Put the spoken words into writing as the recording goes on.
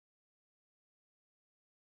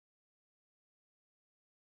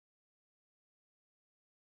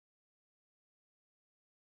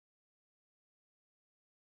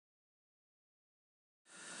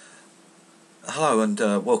Hello and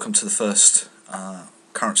welcome to the first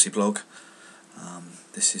currency blog.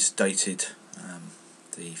 This is dated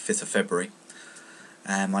the 5th of February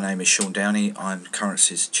and my name is Shaun Downey. I'm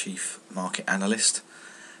Currency's Chief Market Analyst,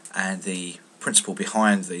 and the principle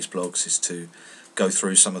behind these blogs is to go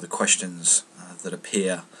through some of the questions that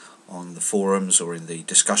appear on the forums or in the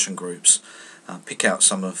discussion groups, pick out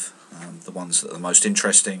some of the ones that are the most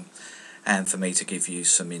interesting, and for me to give you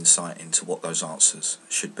some insight into what those answers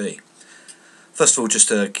should be. First of all, just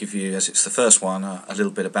to give you, as it's the first one, a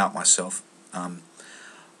little bit about myself.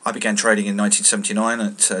 I began trading in 1979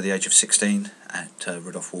 at the age of 16 at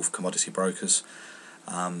Rudolph Wolf Commodity Brokers.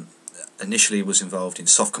 Initially was involved in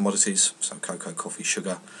soft commodities, so cocoa, coffee,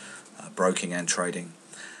 sugar, broking and trading.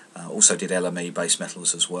 Also did LME base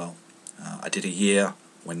metals as well. I did a year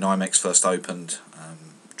when NYMEX first opened,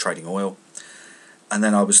 trading oil, and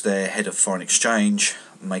then I was their head of foreign exchange,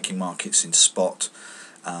 making markets in spot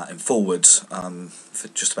and forwards for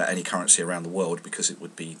just about any currency around the world, because it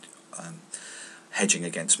would be hedging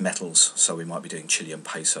against metals, so we might be doing Chilean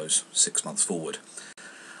pesos 6 months forward.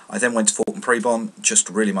 I then went to Fortin Pre-Bond, just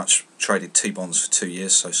really much traded T-bonds for 2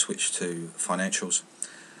 years, so switched to financials.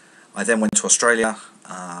 I then went to Australia,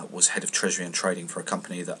 was head of treasury and trading for a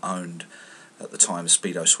company that owned at the time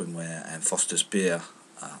Speedo Swimwear and Foster's Beer,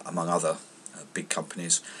 among other big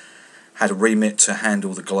companies. Had a remit to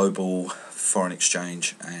handle the global foreign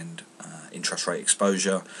exchange and interest rate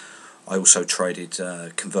exposure. I also traded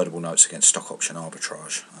convertible notes against stock option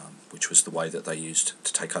arbitrage, which was the way that they used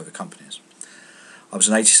to take over companies. I was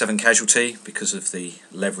an 87 casualty because of the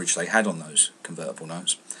leverage they had on those convertible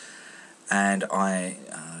notes, and I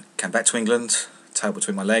came back to England, tail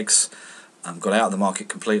between my legs, got out of the market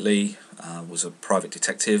completely, was a private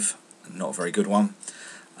detective, not a very good one.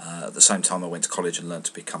 At the same time I went to college and learned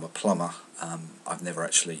to become a plumber. I've never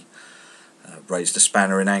actually raised a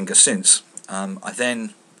spanner in anger since. I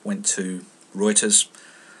then went to Reuters,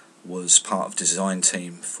 was part of the design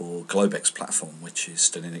team for Globex platform, which is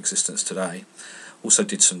still in existence today. Also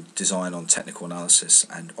did some design on technical analysis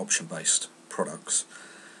and option-based products,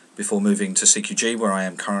 before moving to CQG, where I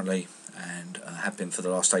am currently and have been for the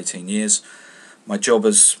last 18 years. My job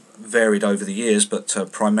has varied over the years, but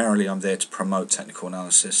primarily I'm there to promote technical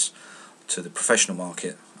analysis to the professional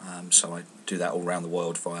market, so I do that all around the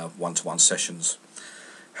world via one-to-one sessions,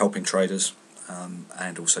 helping traders,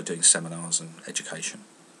 and also doing seminars and education.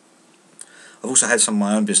 I've also had some of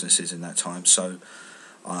my own businesses in that time, so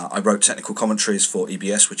I wrote technical commentaries for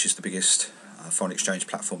EBS, which is the biggest foreign exchange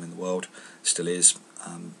platform in the world, still is.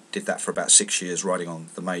 Did that for about 6 years, writing on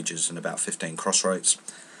the majors and about 15 cross rates.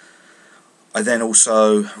 I then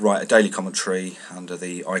also write a daily commentary under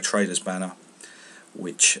the iTraders banner,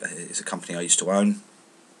 which is a company I used to own.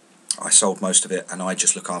 I sold most of it, and I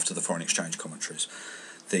just look after the foreign exchange commentaries.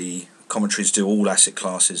 The commentaries do all asset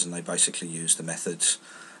classes, and they basically use the methods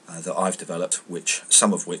that I've developed,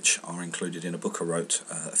 some of which are included in a book I wrote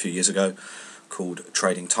a few years ago called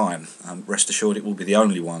Trading Time. Rest assured, it will be the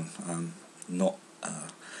only one, not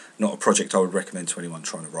a project I would recommend to anyone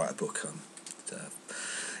trying to write a book.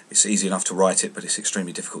 It's easy enough to write it, but it's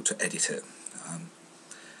extremely difficult to edit it.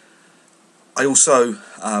 I also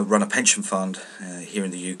run a pension fund here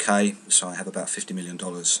in the UK, so I have about $50 million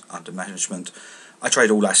under management. I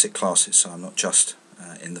trade all asset classes, so I'm not just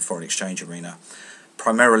in the foreign exchange arena.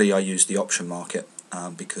 Primarily I use the option market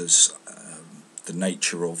because the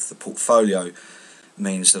nature of the portfolio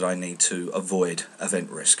means that I need to avoid event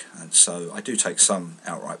risk, and so I do take some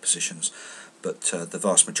outright positions, but the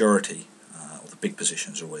vast majority, or the big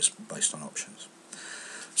positions, are always based on options.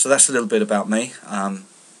 So that's a little bit about me.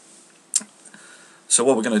 So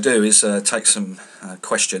what we're going to do is take some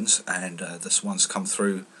questions, and this one's come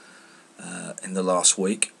through in the last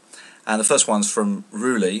week, and the first one's from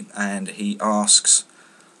Ruli, and he asks,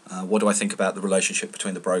 what do I think about the relationship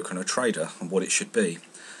between the broker and a trader, and what it should be?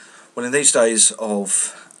 Well, in these days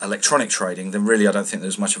of electronic trading, then really I don't think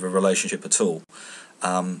there's much of a relationship at all.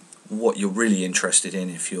 What you're really interested in,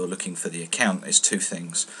 if you're looking for the account, is two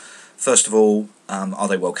things. First of all, are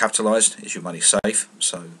they well capitalised? Is your money safe?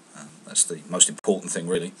 So that's the most important thing,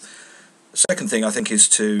 really. The second thing, I think, is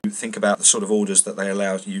to think about the sort of orders that they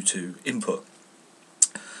allow you to input.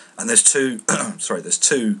 And there's two, there's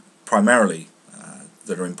two primarily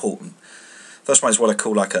that are important. First one is what I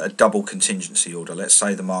call like a double contingency order. Let's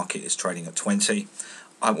say the market is trading at 20.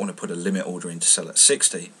 I want to put a limit order in to sell at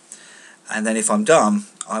 60. And then if I'm done,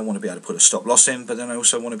 I want to be able to put a stop loss in, but then I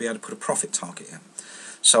also want to be able to put a profit target in.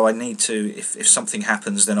 So I need to, if something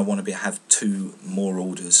happens, then I want to have two more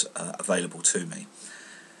orders available to me.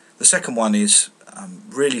 The second one is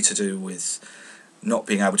really to do with not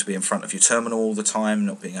being able to be in front of your terminal all the time,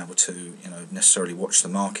 not being able to necessarily watch the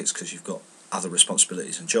markets because you've got other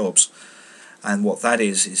responsibilities and jobs. And what that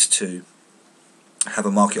is to have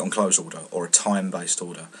a market on close order or a time-based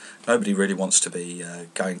order. Nobody really wants to be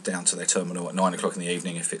going down to their terminal at 9 o'clock in the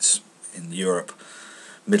evening if it's in Europe,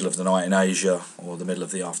 middle of the night in Asia, or the middle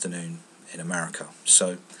of the afternoon in America.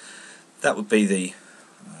 So that would be the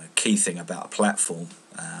key thing about a platform.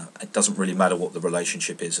 It doesn't really matter what the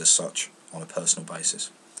relationship is as such on a personal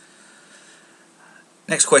basis.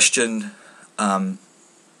 Next question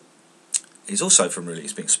is also from Really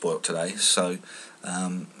It's Being Spoilt Today. So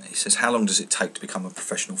he says, how long does it take to become a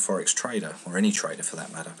professional Forex trader, or any trader for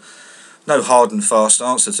that matter? No hard and fast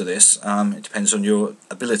answer to this. It depends on your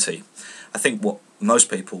ability. I think what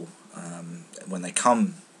most people, when they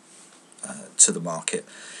come to the market,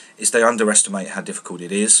 is they underestimate how difficult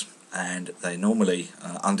it is, and they normally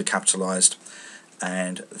undercapitalized,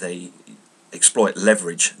 and they exploit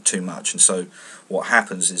leverage too much. And so what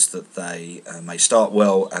happens is that they may start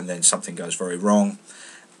well and then something goes very wrong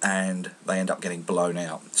and they end up getting blown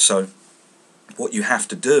out. So what you have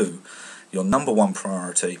to do, your number one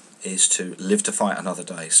priority, is to live to fight another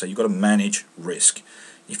day. So you've got to manage risk.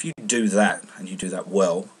 If you do that, and you do that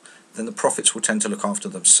well, then the profits will tend to look after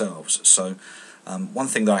themselves. So one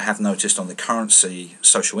thing that I have noticed on the currency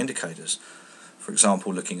social indicators, for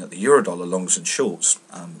example, looking at the euro-dollar longs and shorts,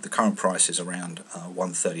 the current price is around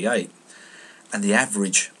 138, and the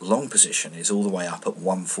average long position is all the way up at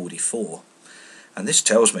 144. And this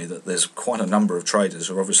tells me that there's quite a number of traders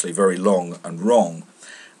who are obviously very long and wrong,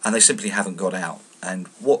 and they simply haven't got out. And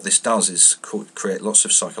what this does is create lots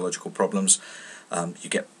of psychological problems. You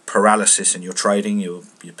get paralysis in your trading, your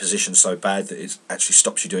position's so bad that it actually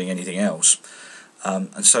stops you doing anything else.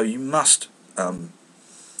 And so you must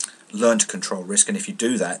learn to control risk, and if you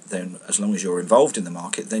do that, then as long as you're involved in the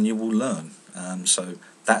market, then you will learn. So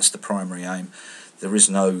that's the primary aim. There is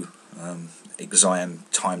no exam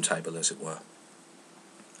timetable, as it were.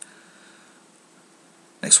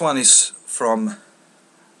 Next one is from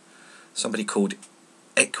somebody called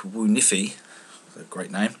Ekwunifi, a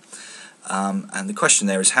great name, and the question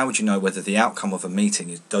there is, how would you know whether the outcome of a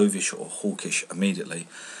meeting is dovish or hawkish immediately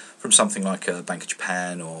from something like a Bank of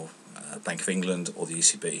Japan or Bank of England or the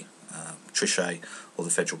ECB, Trichet, or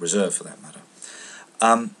the Federal Reserve for that matter?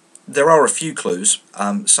 There are a few clues.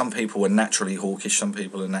 Some people are naturally hawkish, some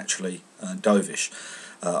people are naturally dovish.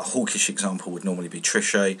 A hawkish example would normally be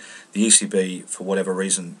Trichet. The ECB, for whatever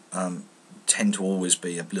reason, tend to always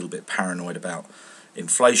be a little bit paranoid about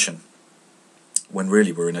inflation, when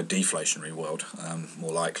really we're in a deflationary world,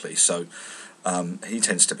 more likely. So he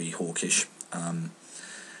tends to be hawkish.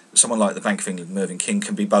 Someone like the Bank of England, Mervyn King,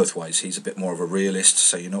 can be both ways. He's a bit more of a realist,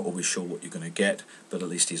 so you're not always sure what you're going to get, but at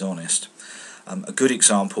least he's honest. A good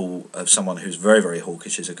example of someone who's very, very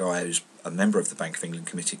hawkish is a guy who's a member of the Bank of England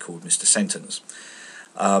committee called Mr. Sentence.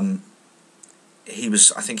 I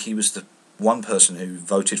think he was the one person who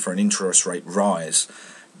voted for an interest rate rise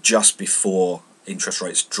just before interest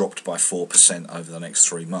rates dropped by 4% over the next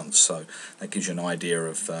 3 months. So that gives you an idea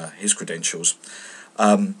of his credentials.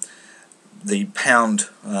 The pound,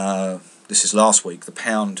 this is last week, the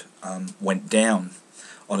pound went down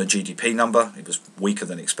on a GDP number. It was weaker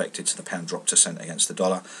than expected, so the pound dropped a cent against the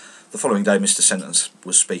dollar. The following day, Mr. Sentence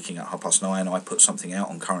was speaking at 9:30. I put something out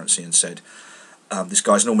on currency and said, this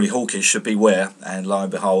guy's normally hawkish, should beware. And lo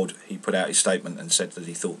and behold, he put out his statement and said that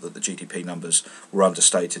he thought that the GDP numbers were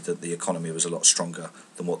understated, that the economy was a lot stronger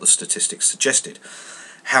than what the statistics suggested.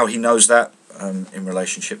 How he knows that in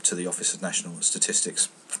relationship to the Office of National Statistics,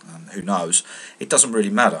 who knows? It doesn't really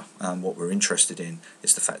matter. What we're interested in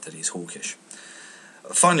is the fact that he's hawkish.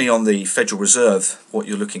 Finally, on the Federal Reserve, what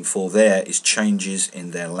you're looking for there is changes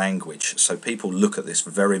in their language. So people look at this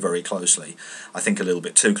very, very closely. I think a little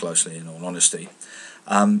bit too closely, in all honesty.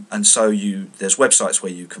 And so there's websites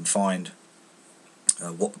where you can find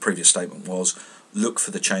what the previous statement was. Look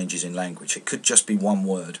for the changes in language. It could just be one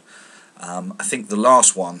word. I think the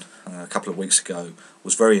last one, a couple of weeks ago,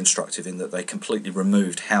 was very instructive in that they completely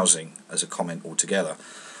removed housing as a comment altogether.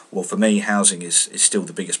 Well, for me, housing is still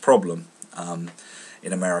the biggest problem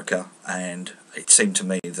in America, and it seemed to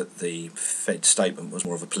me that the Fed statement was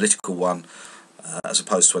more of a political one as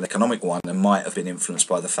opposed to an economic one, and might have been influenced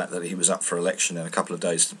by the fact that he was up for election in a couple of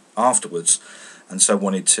days afterwards, and so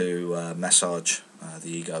wanted to massage the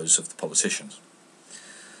egos of the politicians.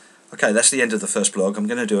 Okay, that's the end of the first blog. I'm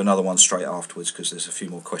going to do another one straight afterwards because there's a few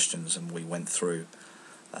more questions and we went through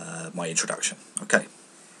my introduction. Okay.